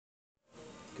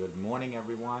Good morning,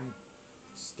 everyone.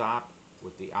 Stop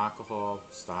with the alcohol,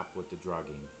 stop with the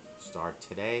drugging. Start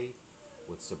today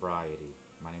with sobriety.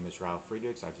 My name is Ralf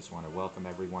Friedrichs. I just want to welcome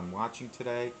everyone watching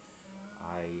today.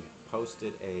 I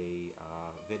posted a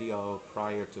video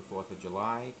prior to 4th of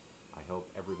July. I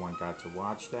hope everyone got to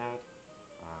watch that.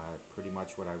 Pretty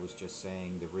much what I was just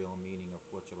saying, the real meaning of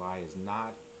 4th of July is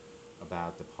not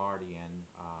about the partying,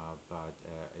 but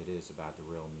it is about the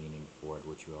real meaning for it,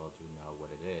 which you all do know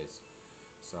what it is.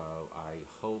 So I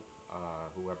hope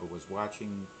whoever was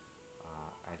watching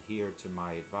adhered to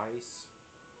my advice.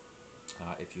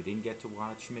 If you didn't get to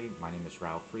watch me, my name is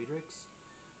Ralf Friedrichs.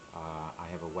 I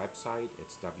have a website.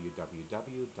 It's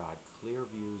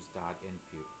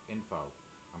www.clearviews.info.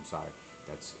 I'm sorry,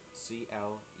 that's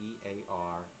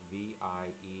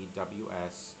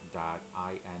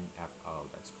CLEARVIEWS.INFO.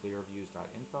 That's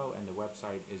clearviews.info, and the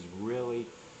website is really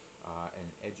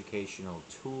an educational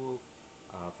tool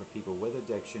for people with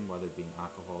addiction, whether it be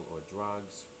alcohol or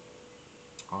drugs.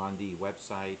 On the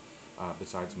website,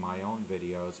 besides my own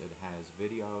videos, it has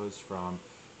videos from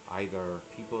either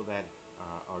people that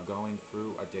are going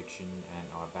through addiction and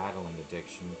are battling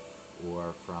addiction,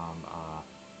 or from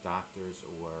doctors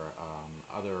or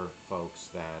other folks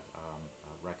that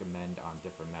recommend on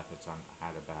different methods on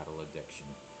how to battle addiction.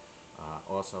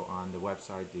 Also on the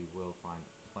website you will find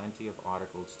plenty of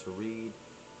articles to read,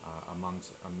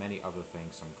 amongst many other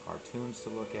things, some cartoons to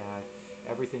look at.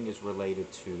 Everything is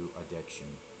related to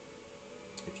addiction.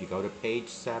 If you go to page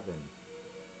 7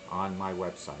 on my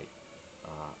website,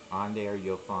 on there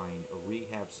you'll find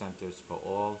rehab centers for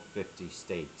all 50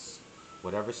 states.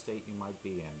 Whatever state you might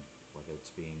be in, whether it's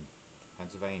being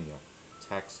Pennsylvania,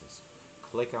 Texas,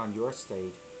 click on your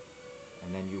state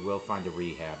and then you will find a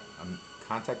rehab.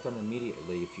 Contact them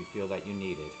immediately if you feel that you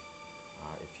need it.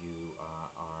 If you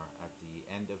are at the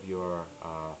end of your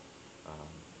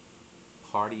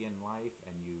party in life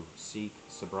and you seek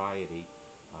sobriety,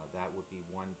 that would be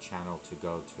one channel to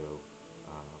go to,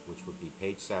 which would be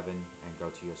page 7, and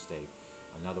go to your state.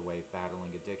 Another way of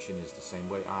battling addiction is the same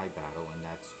way I battle, and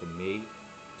that's for me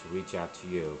to reach out to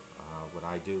you. What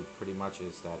I do pretty much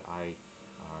is that I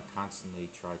constantly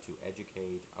try to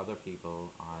educate other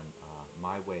people on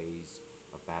my ways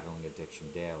of battling addiction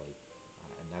daily.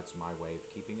 And that's my way of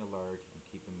keeping alert and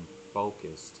keeping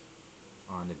focused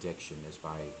on addiction, is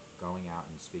by going out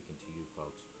and speaking to you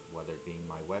folks, whether it being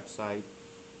my website,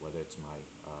 whether it's my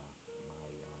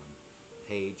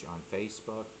page on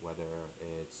Facebook, whether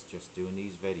it's just doing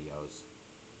these videos.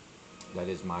 That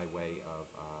is my way of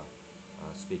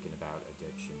speaking about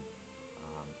addiction.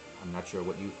 I'm not sure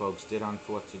what you folks did on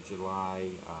 4th of July.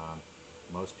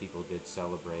 Most people did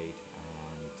celebrate,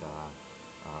 and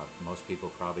most people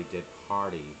probably did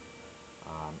party.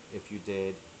 If you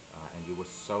did, and you were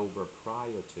sober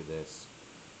prior to this,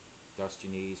 dust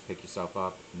your knees, pick yourself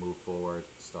up, move forward,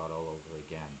 start all over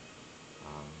again.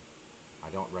 I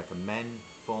don't recommend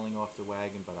falling off the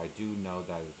wagon, but I do know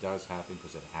that it does happen,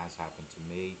 because it has happened to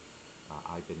me.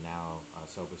 I've been now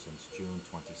sober since June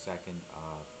 22nd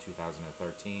of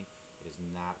 2013. It has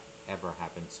not ever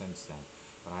happened since then.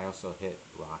 But I also hit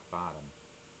rock bottom.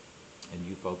 And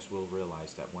you folks will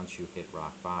realize that once you hit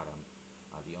rock bottom,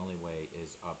 the only way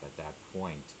is up at that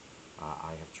point.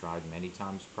 I have tried many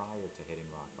times prior to hitting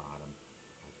rock bottom.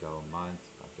 I'd go a month,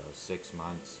 I'd go 6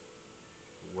 months,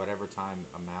 whatever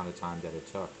amount of time that it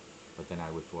took, but then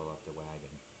I would fall off the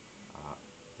wagon.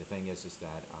 The thing is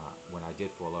that when I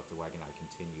did fall off the wagon, I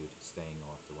continued staying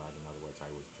off the wagon. In other words,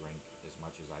 I would drink as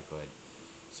much as I could.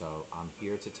 So I'm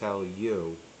here to tell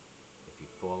you, if you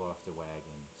fall off the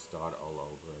wagon, start all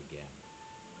over again.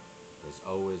 There's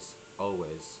always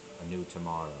a new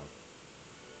tomorrow.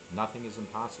 Nothing is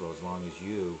impossible as long as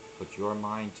you put your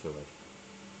mind to it,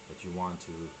 that you want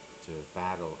to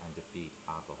battle and defeat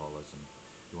alcoholism.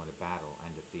 You want to battle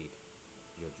and defeat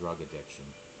your drug addiction.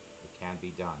 It can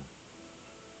be done.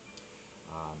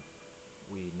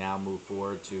 We now move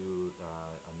forward to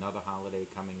another holiday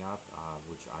coming up,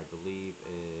 which I believe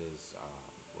is,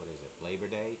 Labor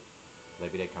Day.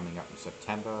 Labor Day coming up in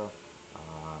September.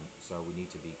 So we need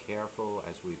to be careful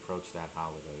as we approach that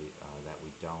holiday, that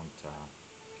we don't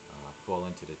fall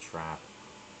into the trap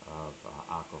of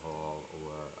alcohol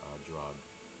or drug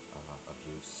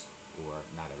abuse, or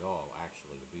not at all,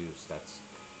 actually. Abuse, that's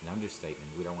an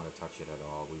understatement. We don't want to touch it at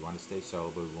all. We want to stay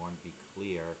sober. We want to be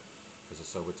clear, because a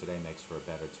sober today makes for a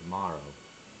better tomorrow.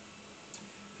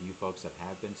 For you folks that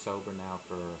have been sober now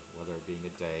for, whether it being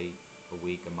a day, a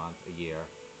week, a month, a year,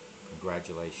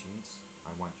 congratulations.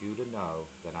 I want you to know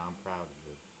that I'm proud of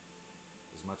you.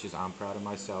 As much as I'm proud of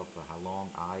myself for how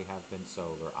long I have been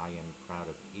sober, I am proud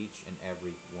of each and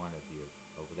every one of you.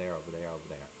 Over there, over there, over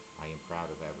there. I am proud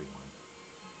of everyone.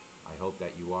 I hope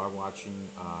that you are watching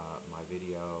my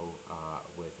video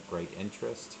with great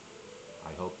interest.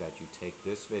 I hope that you take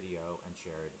this video and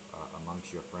share it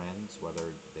amongst your friends,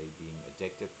 whether they be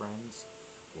addicted friends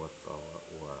or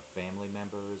family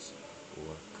members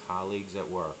or colleagues at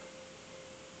work.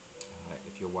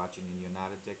 If you're watching and you're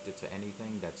not addicted to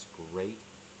anything, that's great.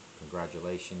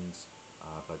 Congratulations.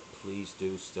 But please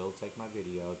do still take my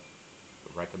video,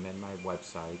 recommend my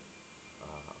website,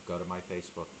 go to my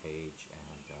Facebook page,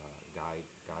 and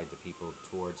guide the people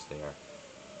towards there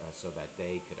so that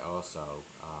they could also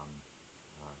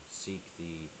seek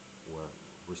or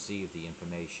receive the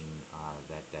information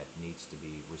that needs to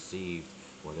be received,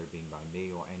 whether it be by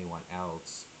me or anyone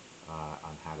else,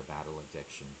 on how to battle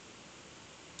addiction.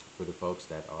 For the folks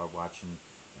that are watching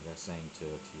and they're saying to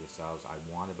yourselves, I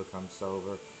want to become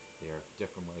sober, there are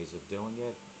different ways of doing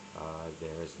it.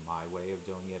 There is my way of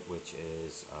doing it, which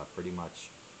is pretty much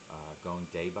going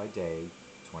day by day,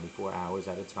 24 hours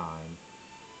at a time,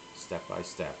 step by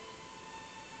step.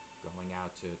 Going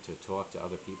out to talk to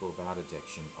other people about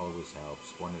addiction always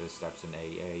helps. One of the steps in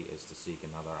AA is to seek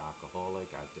another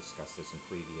alcoholic. I've discussed this in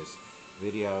previous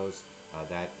videos.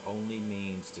 That only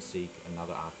means to seek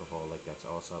another alcoholic that's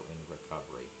also in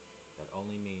recovery. That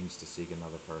only means to seek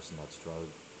another person that's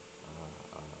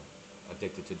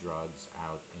addicted to drugs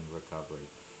out in recovery.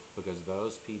 Because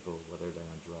those people, whether they're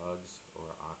on drugs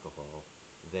or alcohol,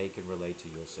 they can relate to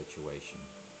your situation.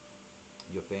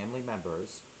 Your family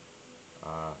members,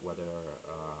 whether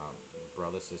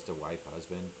brother, sister, wife,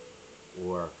 husband,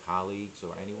 or colleagues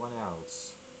or anyone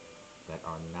else that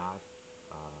are not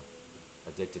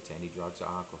addicted to any drugs or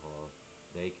alcohol,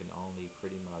 they can only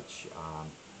pretty much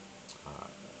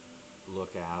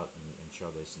look out and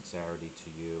show their sincerity to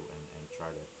you and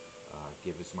try to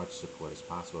give as much support as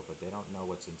possible, but they don't know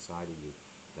what's inside of you,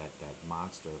 that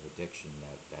monster of addiction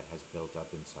that has built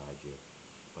up inside you.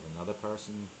 But another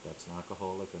person that's an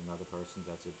alcoholic, another person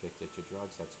that's addicted to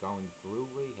drugs, that's going through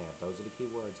rehab, those are the key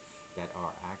words, that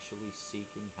are actually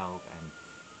seeking help and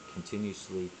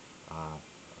continuously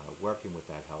working with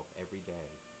that help every day.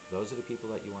 Those are the people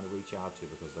that you want to reach out to,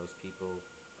 because those people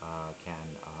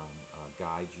can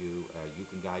guide you. You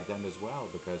can guide them as well,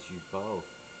 because you both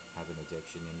have an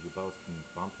addiction and you both can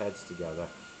bump heads together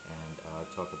and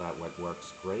talk about what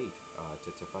works great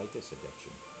to fight this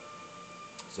addiction.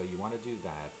 So you want to do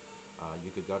that.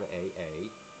 You could go to AA.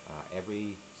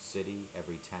 Every city,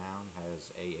 every town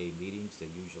has AA meetings. They're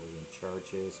usually in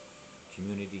churches,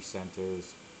 community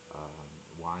centers,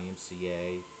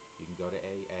 YMCA. You can go to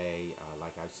AA.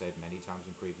 Like I've said many times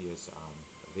in previous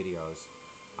videos,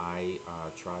 I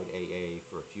tried AA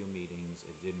for a few meetings.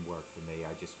 It didn't work for me.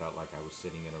 I just felt like I was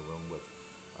sitting in a room with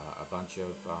a bunch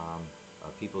of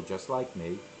people just like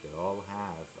me. They all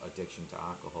have addiction to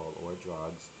alcohol or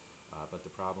drugs. But the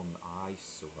problem I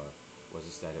saw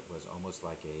was that it was almost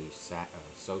like a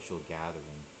social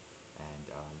gathering,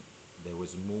 and there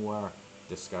was more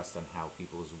discussed on how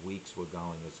people's weeks were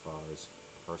going as far as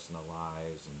personal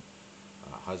lives and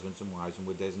husbands and wives, and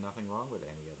there's nothing wrong with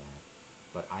any of that.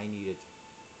 But I needed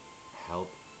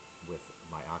help with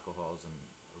my alcoholism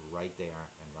right there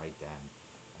and right then,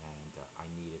 and I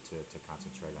needed to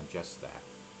concentrate on just that.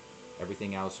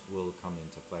 Everything else will come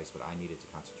into place, but I needed to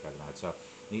concentrate on that. So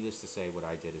needless to say, what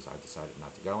I did is I decided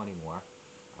not to go anymore.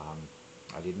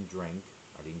 I didn't drink.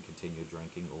 I didn't continue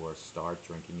drinking or start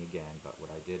drinking again, but what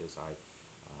I did is I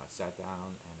sat down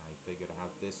and I figured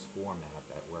out this format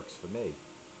that works for me,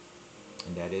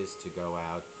 and that is to go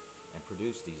out and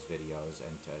produce these videos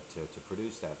and to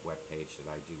produce that web page that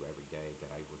I do every day,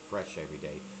 that I refresh every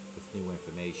day with new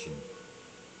information.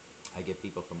 I get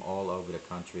people from all over the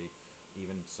country,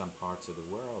 even some parts of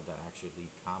the world, that actually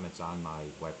leave comments on my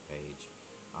webpage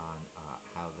on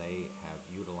how they have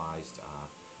utilized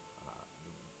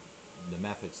the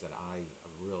methods that I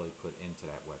really put into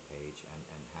that webpage,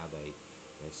 and how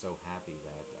they're so happy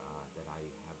that I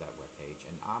have that webpage,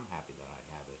 and I'm happy that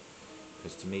I have it,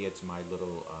 because to me it's my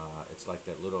little, it's like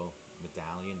that little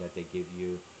medallion that they give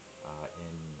you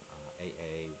in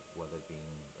AA, whether it be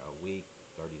a week,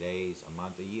 30 days, a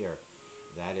month, a year.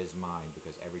 That is mine,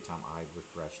 because every time I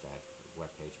refresh that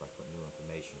webpage by putting new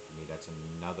information, for me that's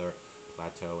another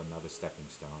plateau, another stepping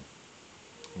stone.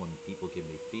 When people give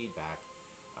me feedback,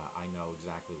 I know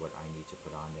exactly what I need to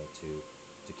put on there to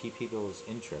keep people's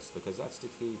interest, because that's the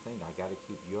key thing. I got to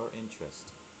keep your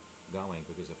interest going,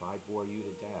 because if I bore you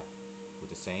to death with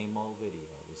the same old video,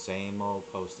 the same old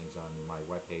postings on my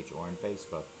webpage or on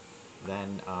Facebook,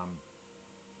 then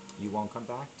you won't come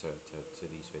back to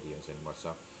these videos anymore.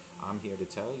 So I'm here to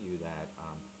tell you that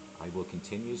I will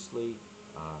continuously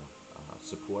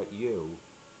support you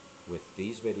with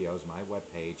these videos, my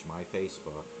webpage, my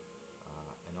Facebook,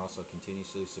 and also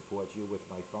continuously support you with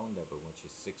my phone number, which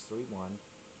is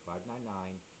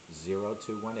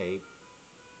 631-599-0218.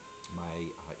 My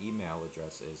email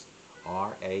address is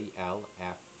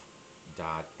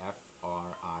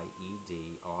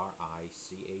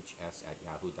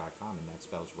ralf.friedrichs@yahoo.com, and that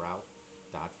spells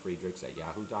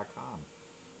Ralf.Friedrichs@yahoo.com.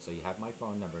 So you have my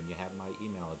phone number and you have my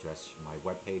email address, my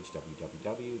webpage,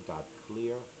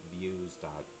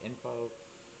 www.clearviews.info.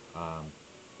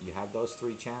 You have those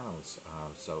three channels.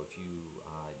 So if you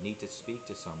need to speak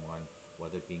to someone,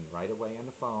 whether it being right away on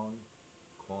the phone,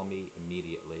 call me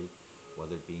immediately.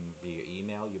 Whether it being via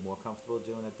email, you're more comfortable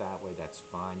doing it that way, that's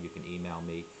fine. You can email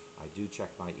me. I do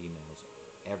check my emails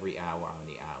every hour on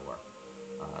the hour.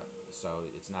 So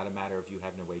it's not a matter of you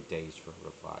having to wait days for a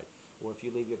reply. Or if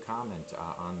you leave your comment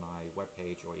on my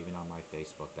webpage or even on my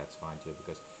Facebook, that's fine too,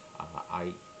 because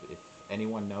if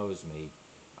anyone knows me,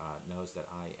 knows that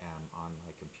I am on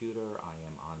my computer, I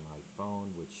am on my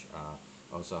phone, which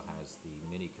also has the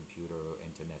mini computer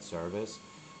internet service.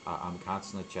 I'm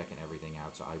constantly checking everything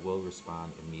out, so I will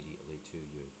respond immediately to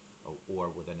you, or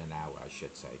within an hour, I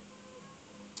should say.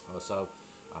 Also,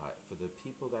 for the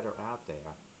people that are out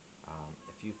there,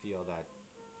 if you feel that,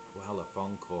 well, a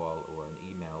phone call or an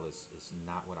email is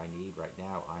not what I need right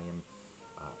now, I am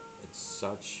in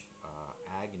such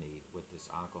agony with this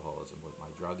alcoholism, with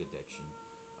my drug addiction.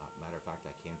 Matter of fact,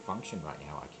 I can't function right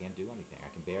now. I can't do anything. I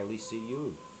can barely see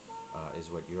you,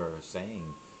 is what you're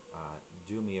saying.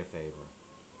 Do me a favor.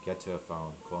 Get to a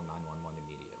phone. Call 911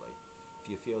 immediately. If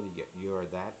you feel that you're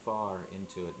that far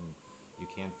into it and you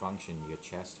can't function, your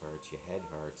chest hurts, your head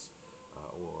hurts,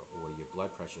 or your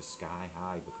blood pressure's sky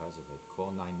high because of it, call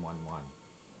 911.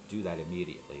 Do that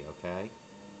immediately, okay?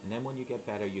 And then when you get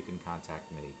better, you can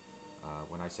contact me.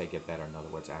 When I say get better, in other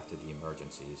words, after the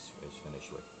emergency is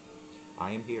finished with.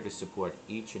 I am here to support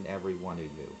each and every one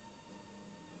of you.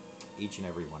 Each and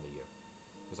every one of you.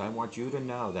 Because I want you to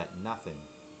know that nothing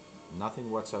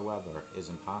whatsoever is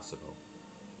impossible.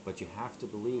 But you have to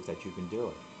believe that you can do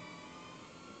it.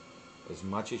 As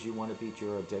much as you want to beat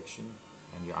your addiction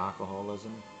and your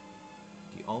alcoholism,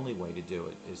 the only way to do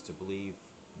it is to believe,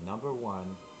 number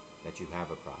one, that you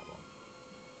have a problem.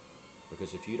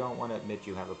 Because if you don't want to admit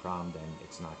you have a problem, then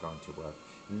it's not going to work.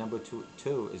 And number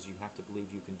two is you have to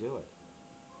believe you can do it.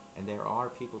 And there are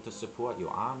people to support you.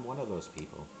 I'm one of those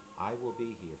people. I will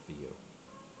be here for you.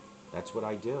 That's what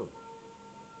I do.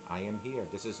 I am here.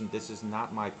 This is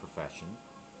not my profession.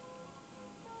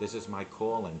 This is my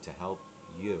calling to help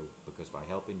you, because by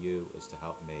helping you is to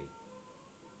help me.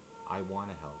 I want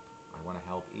to help. I want to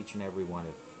help each and every one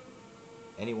of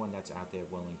anyone that's out there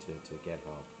willing to get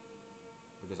help.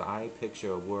 Because I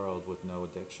picture a world with no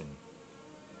addiction.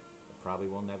 It probably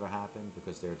will never happen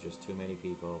because there are just too many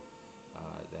people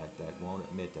that won't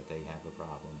admit that they have a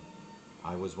problem.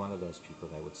 I was one of those people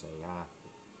that would say, a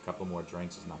couple more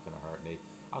drinks is not going to hurt me.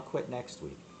 I'll quit next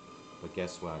week. But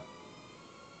guess what?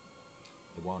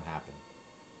 It won't happen.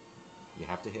 You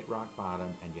have to hit rock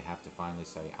bottom and you have to finally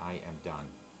say, I am done.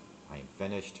 I am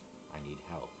finished. I need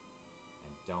help.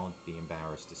 And don't be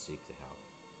embarrassed to seek the help.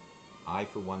 I,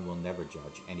 for one, will never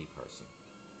judge any person.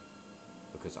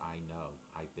 Because I know.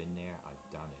 I've been there. I've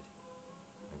done it.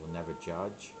 I will never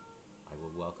judge. I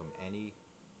will welcome any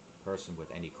person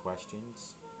with any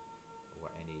questions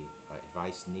or any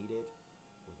advice needed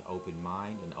with open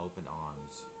mind and open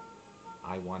arms.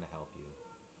 I want to help you.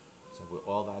 So with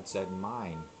all that said in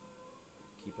mind,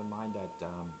 keep in mind that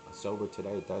sober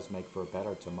today does make for a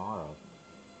better tomorrow.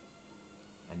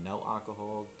 And no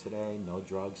alcohol today, no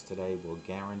drugs today will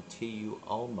guarantee you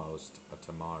almost a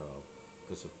tomorrow.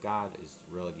 Because if God is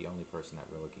really the only person that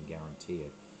really can guarantee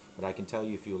it. But I can tell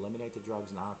you, if you eliminate the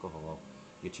drugs and alcohol,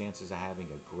 your chances of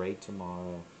having a great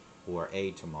tomorrow or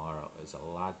a tomorrow is a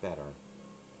lot better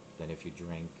than if you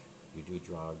drink, you do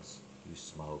drugs, you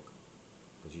smoke.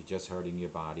 Because you're just hurting your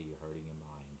body, you're hurting your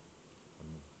mind.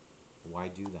 And why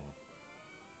do that?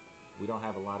 We don't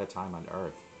have a lot of time on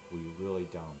earth. We really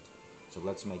don't. So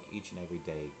let's make each and every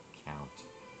day count.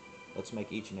 Let's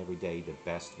make each and every day the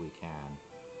best we can.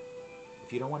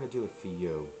 If you don't want to do it for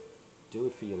you, do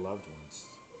it for your loved ones.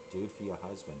 Do it for your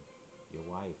husband, your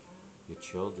wife, your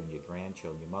children, your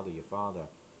grandchildren, your mother, your father.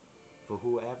 For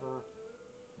whoever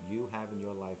you have in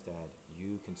your life that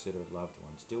you consider loved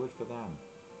ones, do it for them.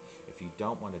 If you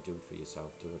don't want to do it for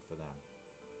yourself, do it for them.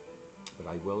 But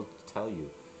I will tell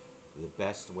you, the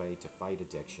best way to fight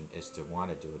addiction is to want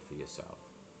to do it for yourself.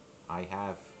 I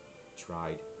have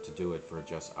tried to do it for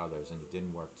just others, and it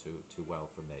didn't work too well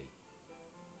for me.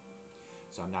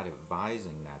 So I'm not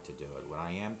advising not to do it. What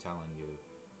I am telling you,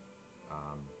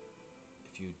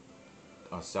 if you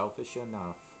are selfish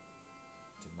enough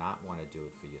to not want to do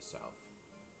it for yourself,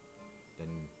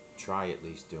 then try at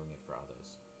least doing it for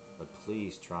others. But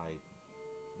please try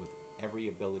with every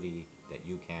ability that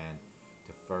you can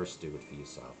to first do it for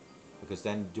yourself, because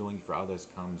then doing for others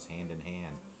comes hand in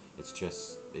hand.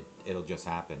 It'll just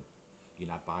happen. You're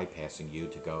not bypassing you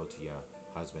to go to your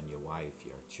husband, your wife,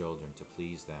 your children to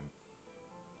please them,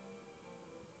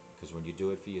 because when you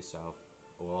do it for yourself,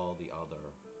 all the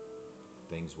other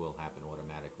things will happen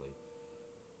automatically.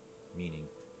 Meaning,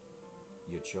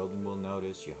 your children will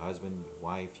notice, your husband, your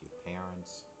wife, your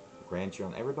parents, your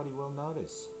grandchildren, everybody will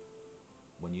notice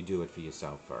when you do it for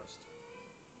yourself first.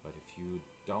 But if you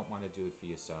don't want to do it for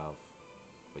yourself,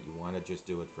 but you want to just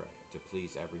do it to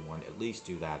please everyone, at least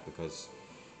do that, because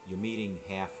you're meeting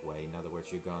halfway. In other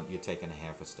words, you're taking a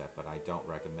half a step. But I don't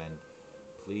recommend.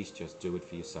 Please just do it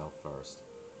for yourself first.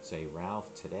 Say,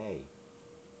 Ralph, today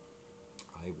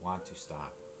I want to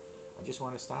stop. I just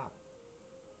want to stop.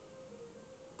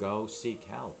 Go seek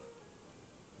help.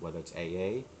 Whether it's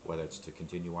AA, whether it's to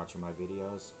continue watching my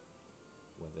videos,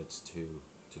 whether it's to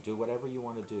do whatever you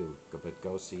want to do, but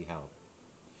go see help.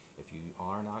 If you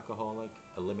are an alcoholic,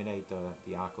 eliminate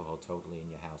the alcohol totally in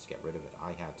your house. Get rid of it.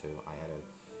 I had to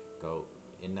go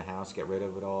in the house, get rid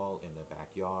of it all, in the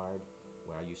backyard,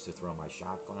 where I used to throw my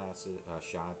shot glasses,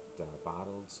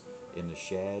 bottles, in the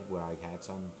shed where I had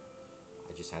some.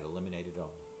 I just had to eliminate it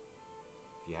all.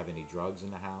 If you have any drugs in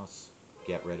the house,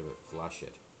 get rid of it. Flush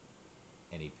it.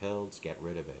 Any pills, get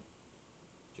rid of it.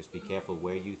 Just be careful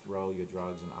where you throw your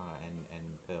drugs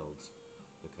and pills,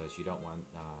 because you don't want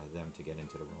them to get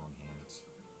into the wrong hands.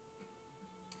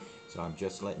 So I'm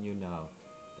just letting you know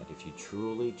that if you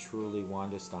truly, truly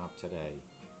want to stop today,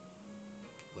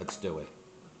 let's do it.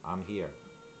 I'm here.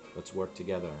 Let's work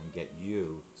together and get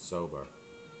you sober.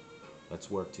 Let's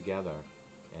work together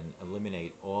and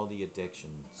eliminate all the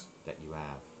addictions that you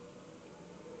have.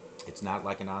 It's not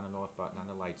like an on and off button on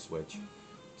a light switch.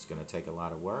 It's going to take a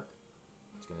lot of work.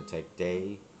 It's going to take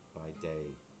day by day,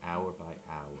 hour by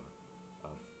hour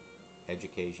of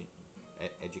educating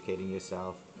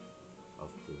yourself,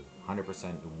 of the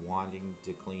 100% wanting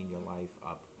to clean your life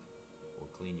up or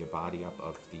clean your body up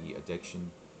of the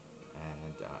addiction.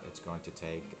 And it's going to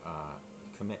take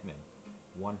commitment,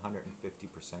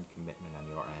 150% commitment on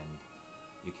your end.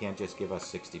 You can't just give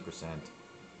us 60%.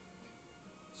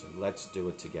 So let's do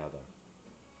it together.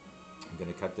 I'm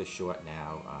going to cut this short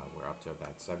now. We're up to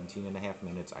about 17 and a half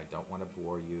minutes. I don't want to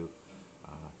bore you,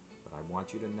 but I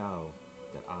want you to know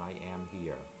that I am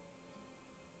here.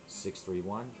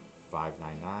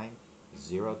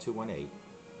 631-599-0218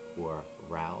 or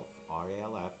Ralf,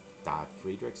 R-A-L-F,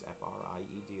 Friedrichs,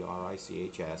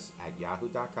 Friedrichs at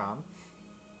yahoo.com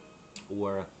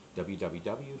or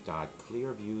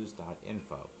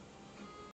www.clearviews.info.